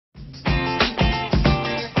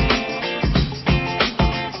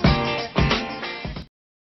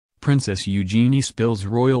Princess Eugenie spills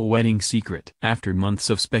royal wedding secret. After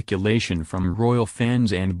months of speculation from royal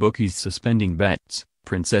fans and bookies suspending bets,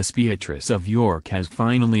 Princess Beatrice of York has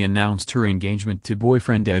finally announced her engagement to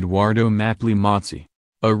boyfriend Edoardo Mapplimazzi.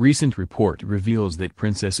 A recent report reveals that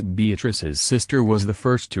Princess Beatrice's sister was the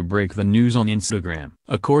first to break the news on Instagram.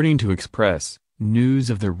 According to Express,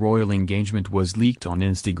 news of the royal engagement was leaked on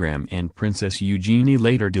Instagram and Princess Eugenie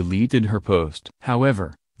later deleted her post.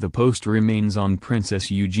 However, the post remains on Princess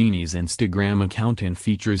Eugenie's Instagram account and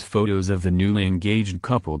features photos of the newly engaged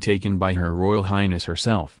couple taken by Her Royal Highness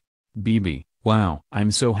herself. BB, wow, I'm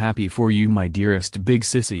so happy for you my dearest big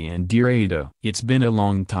sissy and dear Ada. It's been a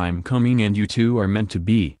long time coming and you two are meant to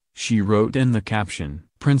be, she wrote in the caption.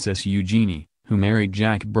 Princess Eugenie, who married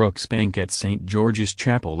Jack Brooksbank at St. George's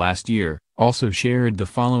Chapel last year, also shared the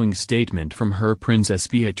following statement from her Princess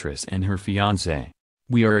Beatrice and her fiancé.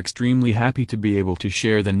 We are extremely happy to be able to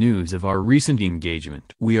share the news of our recent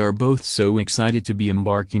engagement. We are both so excited to be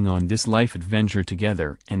embarking on this life adventure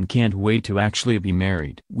together and can't wait to actually be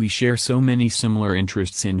married. We share so many similar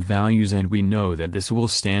interests and values and we know that this will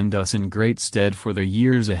stand us in great stead for the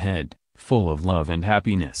years ahead, full of love and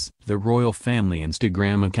happiness. The royal family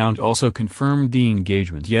Instagram account also confirmed the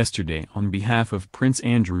engagement yesterday on behalf of Prince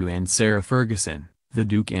Andrew and Sarah Ferguson, the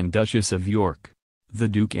Duke and Duchess of York. The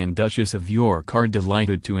Duke and Duchess of York are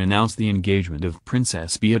delighted to announce the engagement of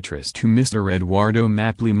Princess Beatrice to Mr. Edoardo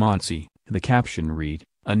Mapplimazzi, the caption read,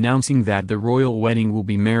 announcing that the royal wedding will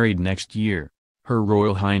be married next year. Her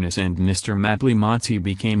Royal Highness and Mr. Mapplimazzi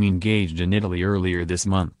became engaged in Italy earlier this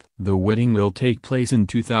month. The wedding will take place in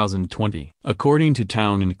 2020. According to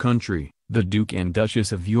Town & Country, the Duke and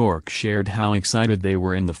Duchess of York shared how excited they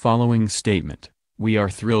were in the following statement. We are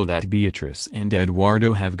thrilled that Beatrice and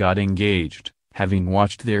Edoardo have got engaged. Having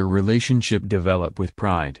watched their relationship develop with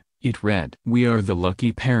pride, it read. We are the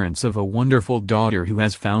lucky parents of a wonderful daughter who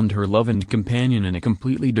has found her love and companion in a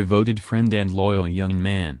completely devoted friend and loyal young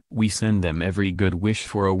man. We send them every good wish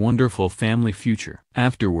for a wonderful family future.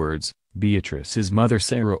 Afterwards, Beatrice's mother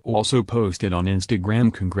Sarah also posted on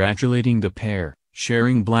Instagram congratulating the pair,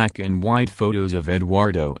 sharing black and white photos of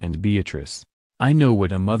Edoardo and Beatrice. I know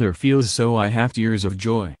what a mother feels, so I have tears of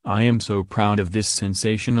joy. I am so proud of this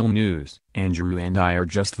sensational news. Andrew and I are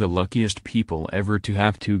just the luckiest people ever to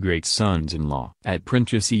have two great sons-in-law. At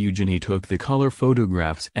Princess Eugenie took the color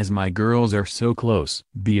photographs as my girls are so close.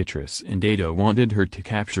 Beatrice and Ada wanted her to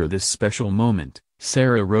capture this special moment,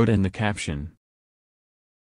 Sarah wrote in the caption.